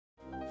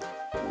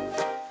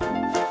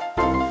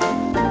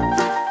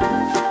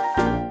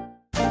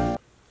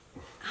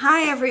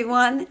Hi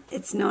everyone,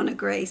 it's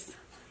NonnaGrace,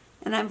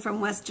 and I'm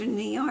from Western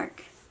New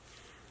York.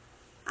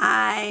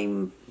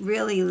 I'm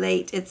really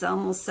late. It's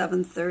almost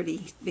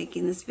 7:30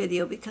 making this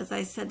video because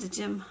I said to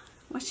Jim,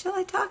 what shall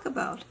I talk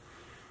about?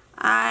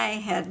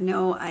 I had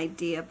no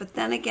idea, but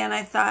then again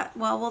I thought,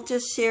 well, we'll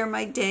just share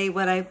my day,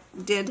 what I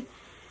did.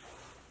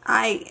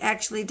 I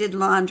actually did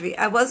laundry.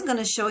 I was going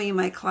to show you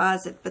my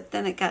closet, but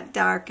then it got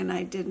dark and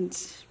I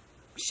didn't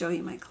show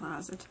you my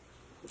closet.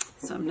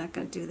 So I'm not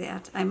going to do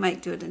that. I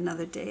might do it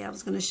another day. I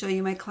was going to show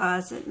you my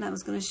closet, and I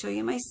was going to show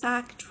you my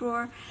sock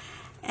drawer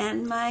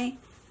and my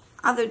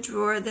other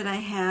drawer that I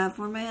have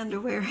where my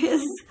underwear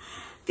is,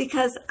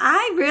 because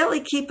I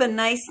really keep a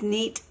nice,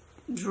 neat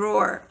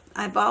drawer.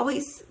 I've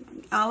always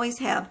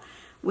have.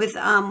 With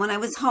when I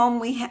was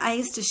home, I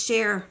used to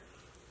share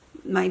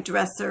my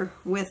dresser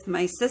with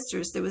my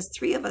sisters. There was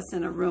 3 of us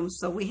in a room,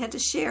 so we had to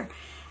share.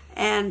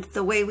 And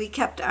the way we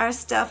kept our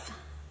stuff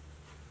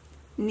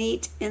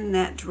neat in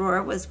that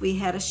drawer was we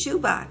had a shoe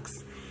box.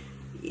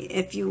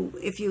 If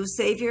you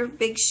save your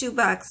big shoe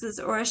boxes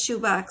or a shoe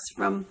box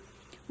from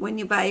when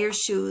you buy your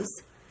shoes,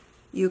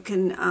 you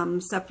can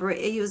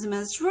use them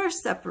as drawer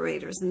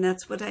separators, and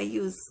that's what I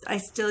use. I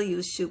still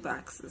use shoe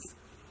boxes.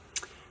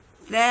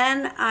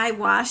 Then I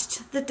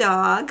washed the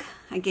dog.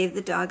 I gave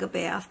the dog a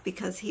bath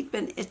because he'd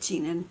been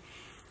itching, and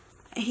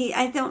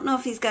I don't know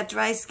if he's got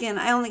dry skin.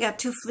 I only got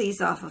 2 fleas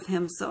off of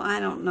him, so I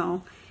don't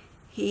know.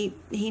 He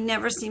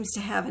never seems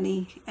to have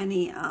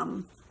any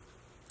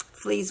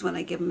fleas when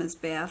I give him his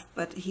bath,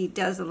 but he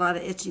does a lot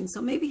of itching,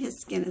 so maybe his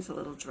skin is a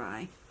little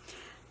dry.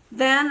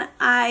 Then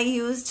I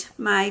used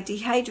my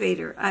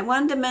dehydrator. I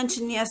wanted to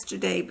mention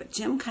yesterday, but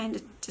Jim kind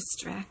of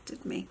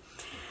distracted me.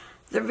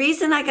 The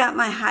reason I got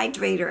my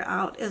hydrator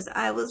out is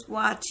I was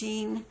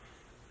watching,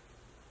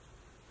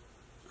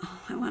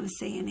 I want to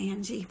say Aunt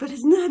Angie, but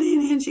it's not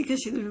Aunt Angie because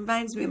she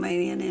reminds me of my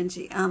Aunt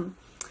Angie.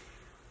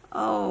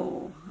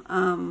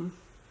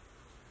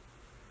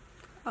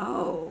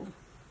 Oh,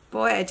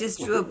 boy, I just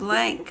drew a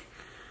blank.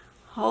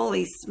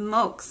 Holy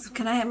smokes.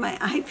 Can I have my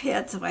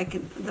iPad so I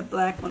can, the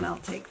black one I'll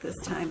take this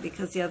time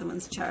because the other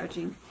one's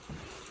charging.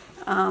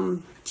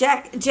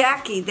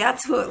 Jackie,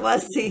 that's who it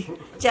was. See,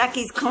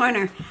 Jackie's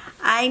Corner.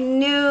 I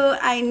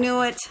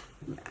knew it.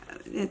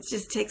 It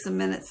just takes a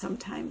minute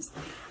sometimes.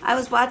 I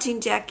was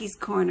watching Jackie's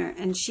Corner,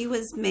 and she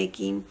was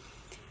making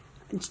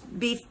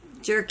beef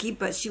jerky,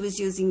 but she was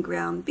using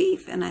ground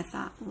beef. And I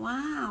thought,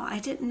 wow, I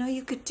didn't know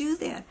you could do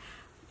that.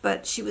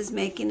 But she was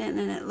making it,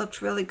 and it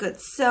looked really good.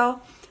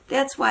 So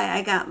that's why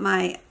I got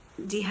my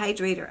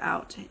dehydrator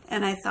out.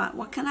 And I thought,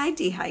 what can I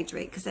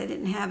dehydrate? Because I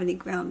didn't have any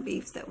ground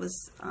beef that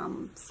was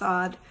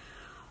thawed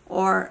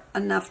or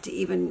enough to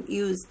even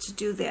use to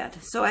do that.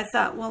 So I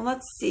thought, well,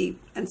 let's see.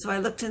 And so I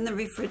looked in the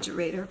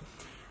refrigerator.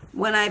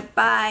 When I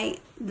buy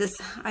this,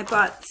 I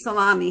bought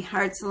salami,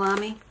 hard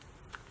salami.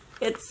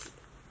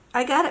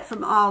 I got it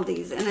from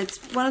Aldi's, and it's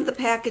one of the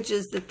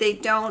packages that they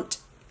don't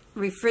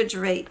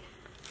refrigerate.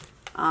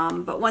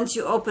 But once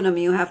you open them,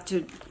 you have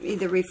to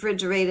either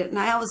refrigerate it. And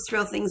I always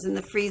throw things in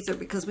the freezer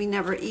because we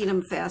never eat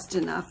them fast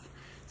enough.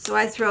 So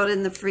I throw it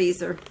in the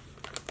freezer.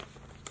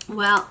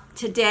 Well,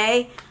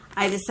 today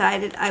I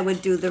decided I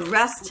would do the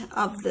rest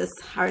of this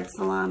hard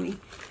salami.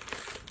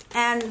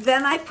 And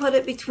then I put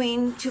it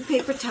between 2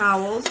 paper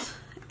towels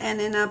and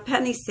in a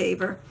penny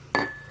saver.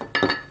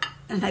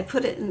 And I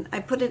put it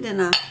in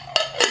a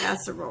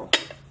casserole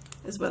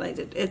is what I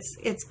did.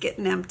 It's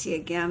getting empty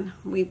again.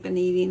 We've been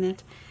eating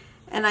it.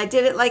 And I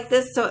did it like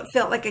this so it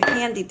felt like a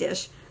candy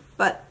dish.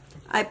 But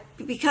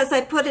because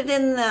I put it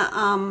in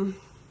the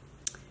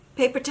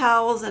paper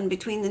towels and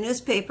between the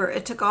newspaper,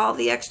 it took all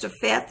the extra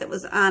fat that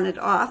was on it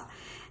off.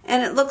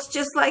 And it looks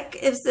just like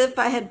as if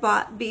I had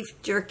bought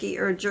beef jerky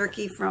or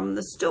jerky from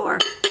the store.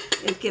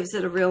 It gives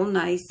it a real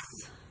nice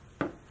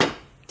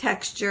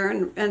texture,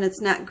 and it's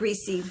not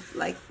greasy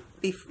like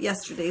beef.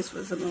 Yesterday's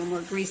was a little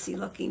more greasy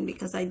looking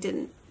because I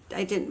didn't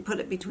put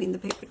it between the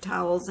paper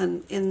towels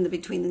and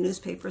between the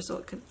newspaper so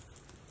it could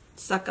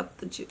suck up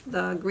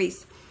the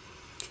grease.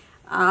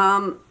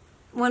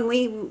 When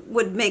we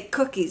would make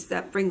cookies,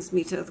 that brings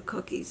me to the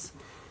cookies.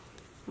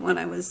 When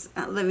I was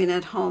living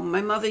at home,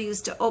 my mother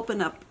used to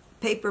open up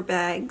paper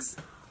bags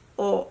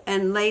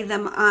and lay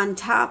them on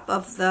top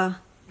of the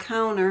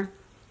counter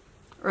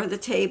or the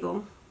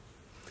table.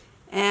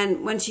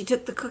 And when she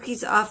took the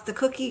cookies off the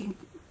cookie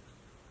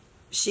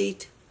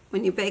sheet,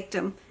 when you baked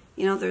them,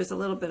 you know, there's a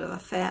little bit of a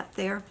fat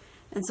there.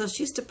 And so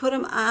she used to put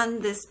them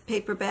on this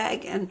paper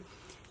bag and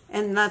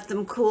let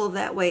them cool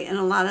that way, and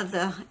a lot of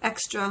the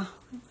extra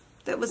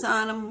that was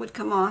on them would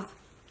come off.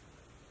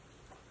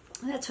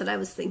 That's what I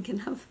was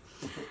thinking of.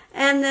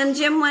 And then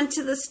Jim went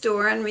to the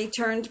store and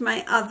returned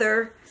my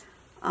other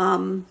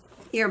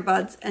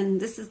earbuds, and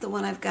this is the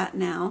one I've got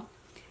now.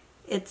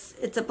 It's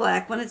a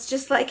black one. It's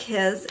just like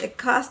his. It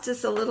cost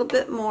us a little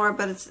bit more,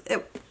 but it's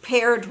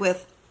paired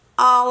with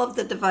all of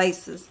the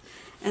devices.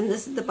 And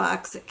this is the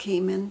box it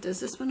came in. Does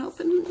this one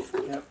open in the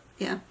front? Yep.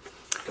 Yeah.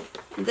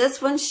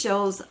 This one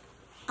shows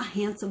a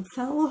handsome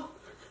fellow.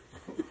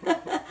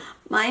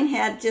 Mine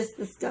had just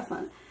the stuff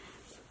on it.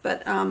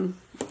 But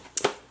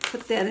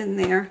put that in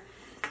there.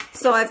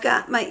 So I've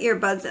got my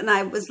earbuds, and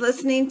I was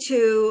listening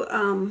to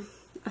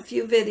a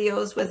few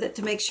videos with it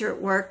to make sure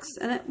it works,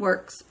 and it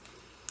works.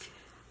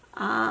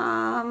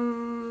 I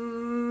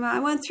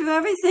went through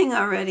everything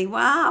already.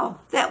 Wow,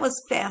 that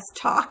was fast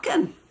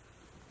talking,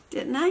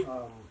 didn't I?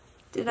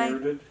 Did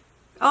Bearded.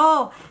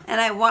 Oh,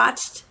 and I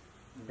watched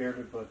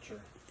Bearded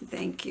Butcher.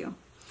 Thank you.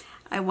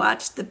 I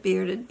watched the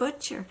Bearded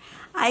Butcher.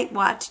 I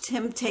watched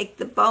him take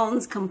the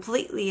bones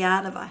completely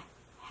out of a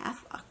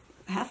half a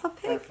pig. Half a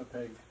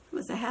pig. It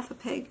was a half a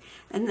pig,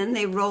 and then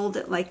they rolled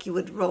it like you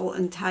would roll,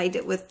 and tied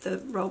it with the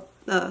rope,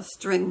 the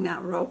string,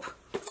 not rope,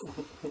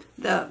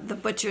 the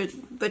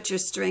butcher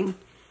string,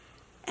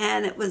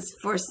 and it was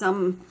for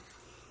some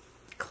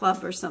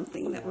club or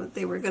something that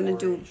they were going to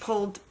do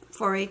pulled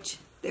 4-H.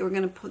 They were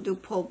going to do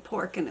pulled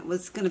pork, and it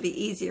was going to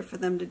be easier for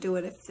them to do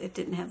it if it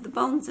didn't have the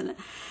bones in it.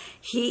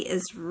 He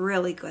is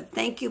really good.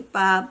 Thank you,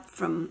 Bob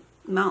from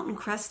Mountain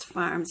Crest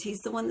Farms.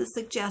 He's the one that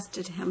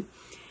suggested him.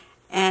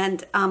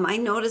 And I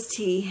noticed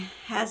he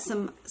has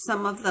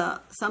some of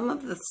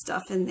the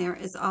stuff in there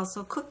is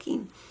also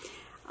cooking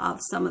of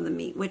some of the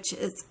meat, which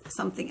is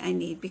something I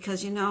need,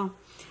 because you know,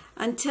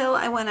 until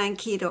I went on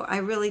keto, I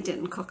really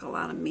didn't cook a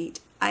lot of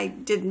meat. I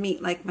did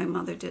meat like my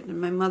mother did, and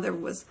my mother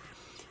was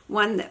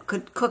one that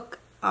could cook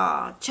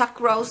chuck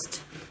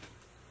roast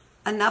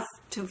enough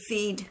to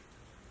feed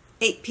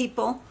 8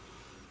 people.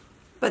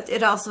 But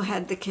it also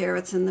had the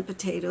carrots and the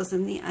potatoes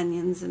and the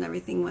onions and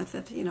everything with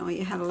it. You know,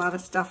 you had a lot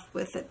of stuff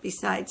with it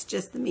besides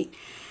just the meat.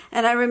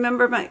 And I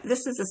remember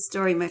this is a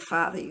story my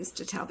father used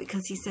to tell,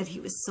 because he said he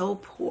was so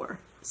poor,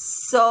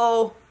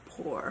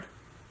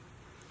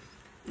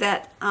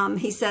 that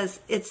he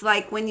says it's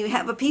like when you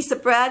have a piece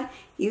of bread,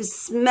 you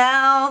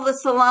smell the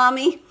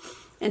salami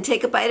and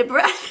take a bite of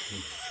bread.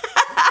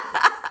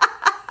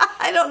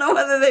 I don't know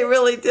whether they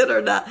really did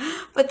or not,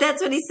 but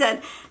that's what he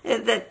said,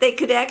 that they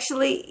could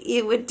actually,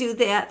 you would do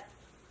that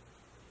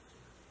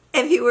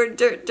if you were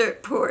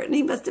dirt poor, and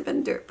he must have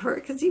been dirt poor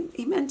because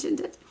he mentioned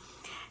it.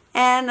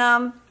 And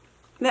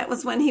that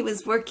was when he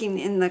was working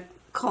in the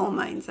coal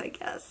mines, I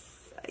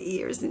guess,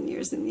 years and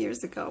years and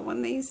years ago,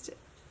 when they used to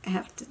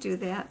have to do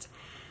that.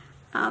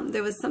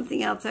 There was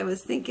something else I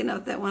was thinking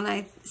of, that when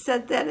I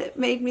said that, it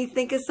made me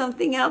think of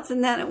something else,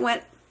 and then it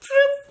went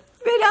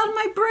right out of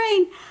my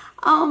brain.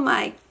 Oh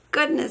my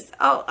goodness.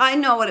 Oh, I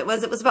know what it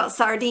was. It was about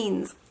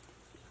sardines.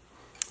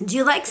 Do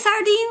you like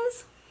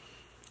sardines?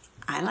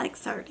 I like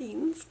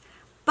sardines.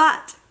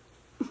 But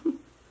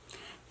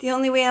the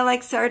only way I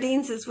like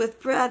sardines is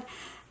with bread.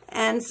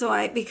 And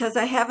so because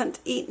I haven't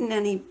eaten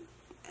any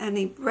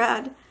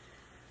bread,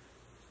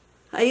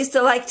 I used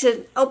to like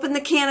to open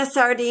the can of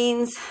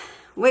sardines,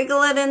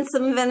 wiggle it in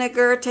some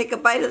vinegar, take a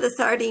bite of the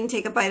sardine,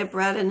 take a bite of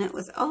bread, and it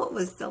was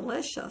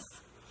delicious.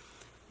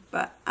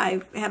 But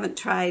I haven't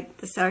tried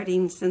the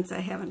sardines since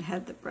I haven't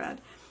had the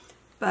bread.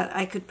 But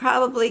I could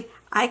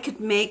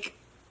make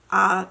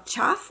a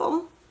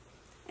chaffle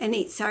and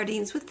eat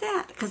sardines with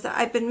that, because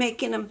I've been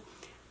making them.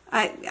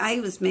 I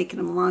was making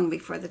them long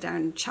before the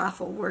darn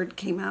chaffle word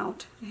came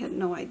out. I had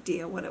no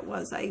idea what it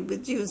was. I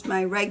would use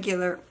my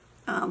regular,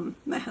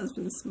 my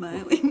husband's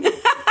smiling.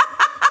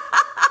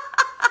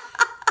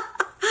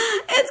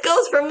 It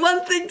goes from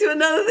one thing to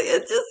another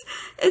thing.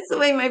 It's the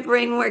way my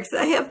brain works.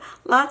 I have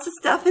lots of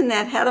stuff in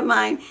that head of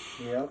mine.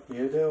 Yep,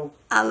 you do.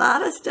 A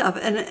lot of stuff.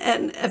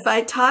 And if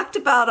I talked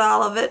about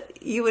all of it,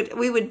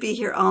 we would be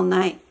here all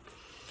night.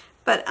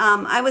 But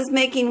I was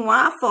making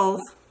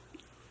waffles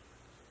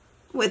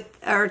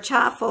or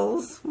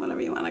chaffles,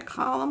 whatever you want to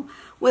call them,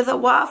 with a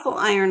waffle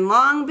iron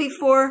long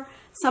before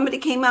somebody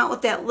came out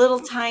with that little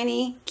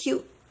tiny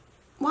cute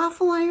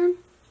waffle iron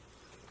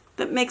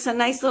that makes a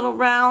nice little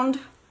round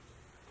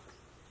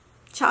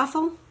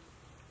chaffle.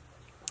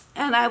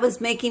 And I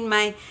was making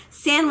my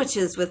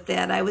sandwiches with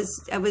that. I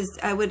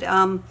would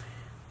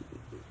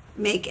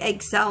make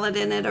egg salad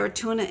in it or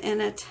tuna in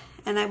it,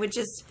 and I would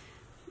just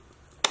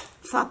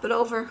flop it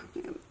over.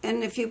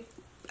 And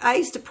I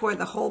used to pour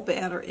the whole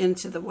batter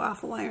into the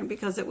waffle iron,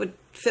 because it would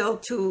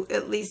fill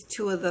at least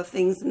 2 of the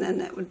things, and then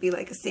that would be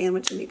like a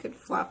sandwich, and you could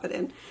flop it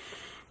in.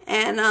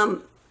 And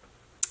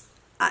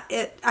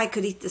I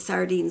could eat the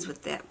sardines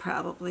with that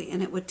probably,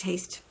 and it would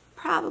taste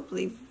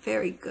probably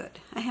very good.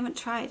 I haven't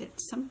tried it.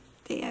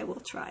 Someday I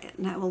will try it,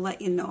 and I will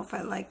let you know if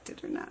I liked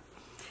it or not.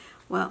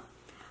 Well,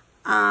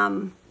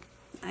 I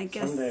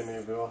guess someday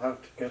maybe we'll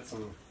have to get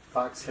some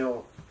Fox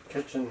Hill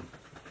Kitchen.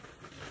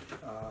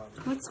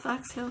 What's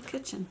Fox Hill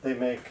Kitchen? They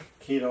make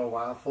keto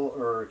waffle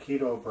or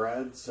keto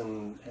breads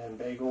and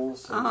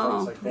bagels and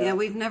things like that. Yeah,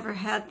 we've never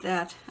had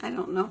that. I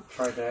don't know.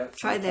 Try that.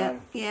 Try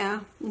that. Yeah,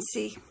 and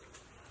see.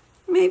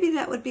 Maybe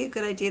that would be a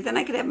good idea. Then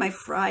I could have my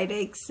fried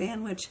egg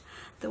sandwich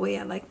the way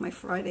I like my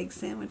fried egg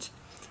sandwich.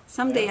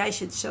 Someday I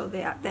should show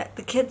that.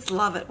 The kids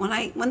love it.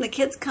 When the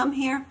kids come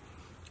here,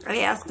 I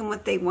ask them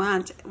what they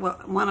want. Well,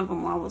 one of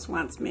them always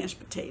wants mashed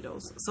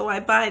potatoes. So I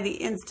buy the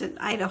instant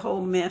Idaho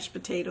mashed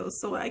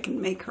potatoes so I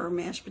can make her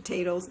mashed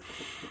potatoes.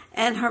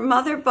 And her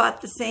mother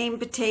bought the same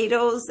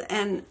potatoes,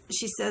 and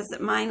she says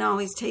that mine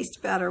always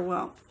taste better.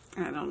 Well,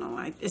 I don't know.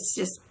 It's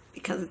just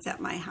because it's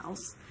at my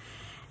house.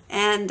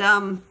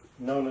 And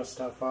Nonna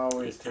stuff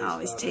always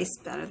tastes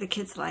better. The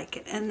kids like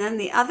it. And then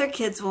the other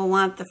kids will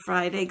want the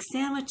fried egg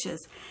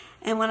sandwiches.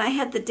 And when I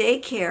had the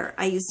daycare,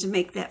 I used to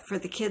make that for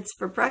the kids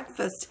for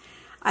breakfast.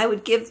 I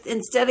would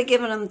instead of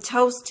giving them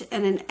toast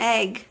and an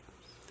egg,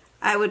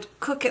 I would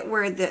cook it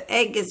where the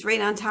egg is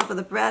right on top of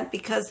the bread,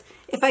 because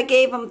if I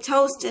gave them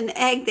toast and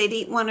egg, they'd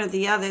eat one or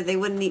the other. They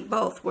wouldn't eat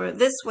both, where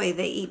this way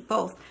they eat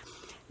both.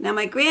 Now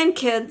my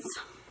grandkids,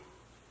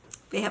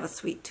 they have a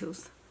sweet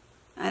tooth.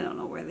 I don't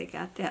know where they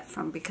got that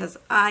from, because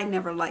I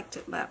never liked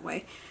it that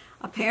way.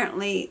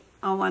 Apparently,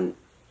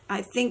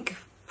 I think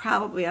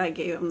probably I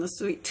gave them the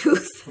sweet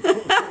tooth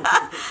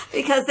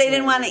because they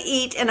didn't want to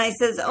eat. And I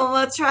says, oh,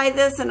 well, try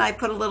this. And I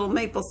put a little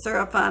maple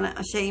syrup on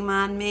it. Shame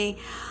on me.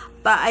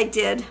 But I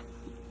did.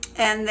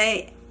 And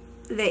they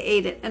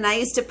ate it. And I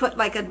used to put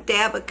like a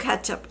dab of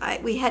ketchup.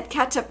 We had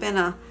ketchup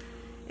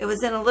it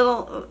was in a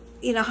little,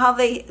 you know how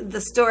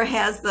the store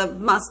has the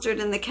mustard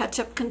and the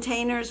ketchup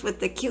containers with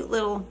the cute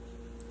little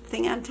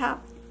thing on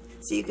top?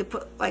 So you could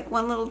put like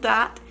one little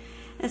dot.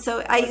 And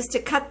so I used to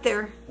cut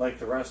their... Like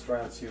the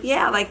restaurants used.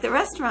 Yeah, like the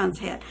restaurants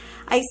had.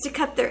 I used to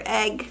cut their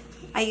egg.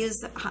 I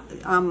use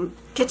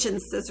kitchen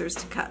scissors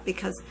to cut,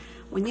 because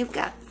when you've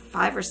got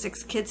 5 or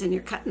 6 kids and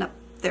you're cutting up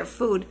their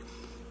food,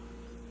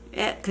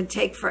 it could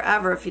take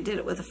forever if you did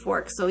it with a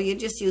fork. So you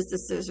just use the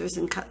scissors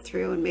and cut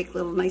through and make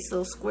nice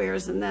little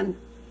squares, and then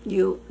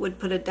you would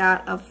put a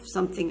dot of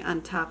something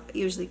on top,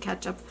 usually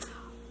ketchup,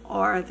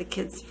 or the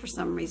kids for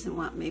some reason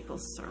want maple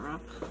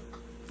syrup.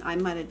 I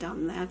might have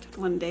done that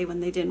one day when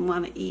they didn't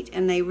want to eat,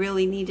 and they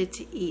really needed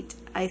to eat.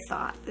 I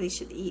thought they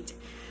should eat.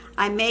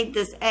 I made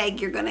this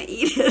egg, you're going to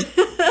eat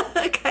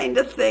it kind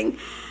of thing.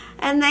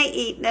 And they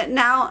eat it.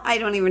 Now I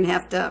don't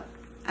have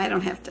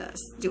to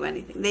do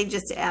anything. They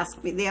just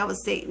ask me. They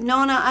always say,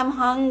 Nonna, I'm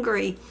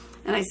hungry.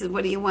 And I said,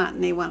 what do you want?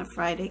 And they want a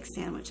fried egg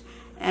sandwich.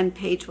 And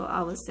Paige will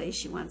always say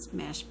she wants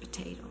mashed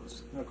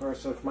potatoes. And of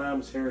course, if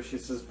Mom's here, she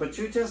says, but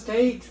you just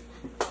ate.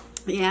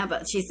 Yeah,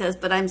 but she says,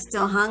 but I'm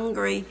still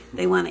hungry.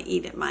 They want to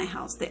eat at my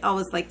house. They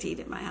always like to eat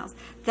at my house.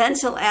 Then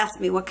she'll ask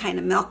me what kind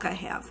of milk I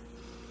have.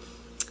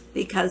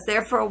 Because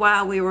there for a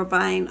while we were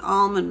buying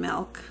almond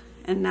milk.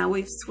 And now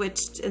we've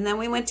switched. And then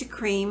we went to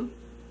cream.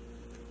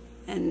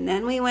 And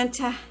then we went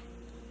to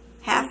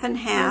half and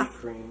half.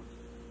 Light cream.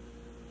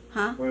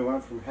 Huh? We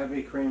went from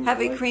heavy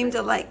cream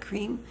to light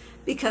cream.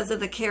 Because of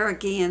the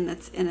carrageenan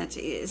that's in it.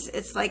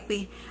 It's like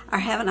we are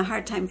having a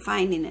hard time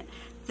finding it.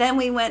 Then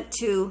we went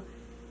to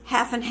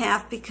half and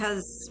half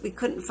because we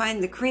couldn't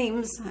find the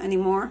creams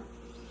anymore.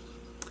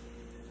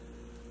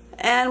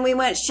 And we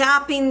went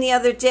shopping the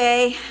other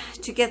day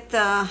to get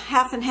the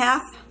half and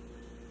half.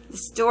 The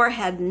store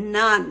had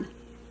none.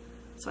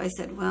 So I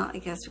said, well, I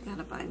guess we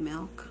gotta buy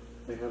milk.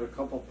 They had a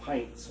couple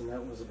pints, and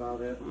that was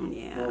about it.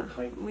 Yeah,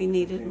 we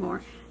needed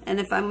more. And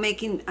if I'm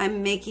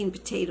making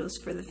potatoes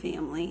for the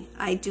family.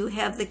 I do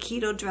have the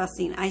keto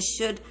dressing. I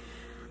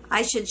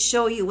should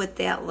show you what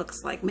that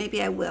looks like.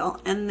 Maybe I will.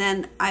 And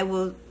then I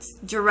will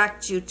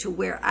direct you to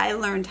where I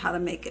learned how to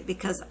make it,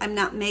 because I'm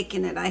not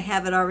making it. I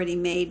have it already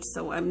made,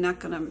 so I'm not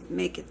going to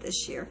make it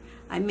this year.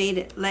 I made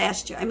it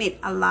last year. I made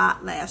a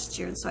lot last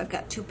year, and so I've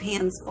got 2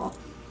 pans full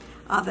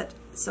of it.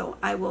 So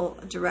I will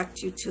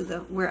direct you to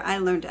where I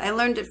learned it. I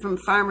learned it from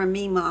Farmer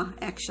Mima,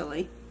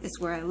 actually, is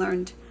where I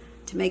learned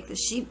to make this.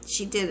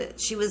 She did it.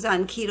 She was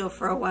on keto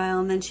for a while,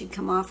 and then she'd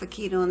come off of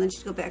keto, and then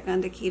she'd go back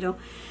onto keto.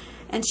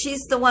 And she's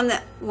the one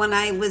that, when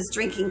I was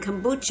drinking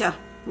kombucha,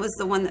 was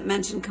the one that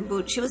mentioned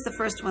kombucha. She was the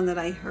first one that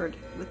I heard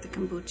with the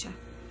kombucha.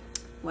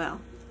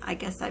 Well, I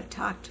guess I've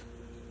talked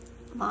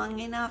long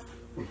enough.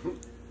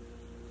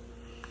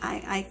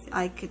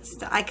 I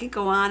could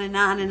go on and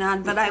on and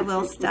on, but I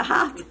will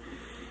stop.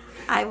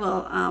 I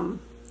will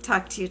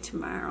talk to you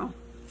tomorrow.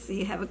 So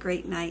you have a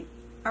great night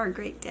or a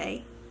great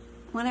day,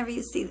 whenever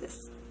you see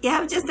this.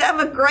 Just have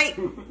a great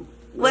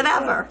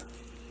whatever.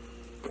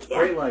 Yeah.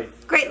 Great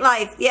life. Great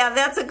life. Yeah,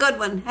 that's a good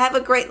one. Have a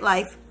great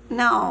life.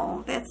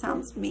 No, that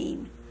sounds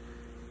mean.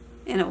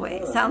 In a way.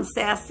 It sounds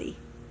sassy.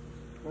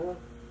 Yeah.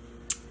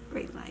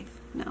 Great life.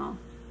 No.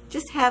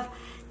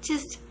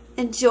 Just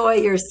enjoy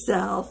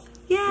yourself.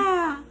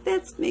 Yeah,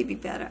 that's maybe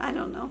better. I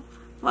don't know.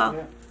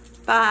 Well,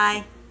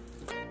 bye.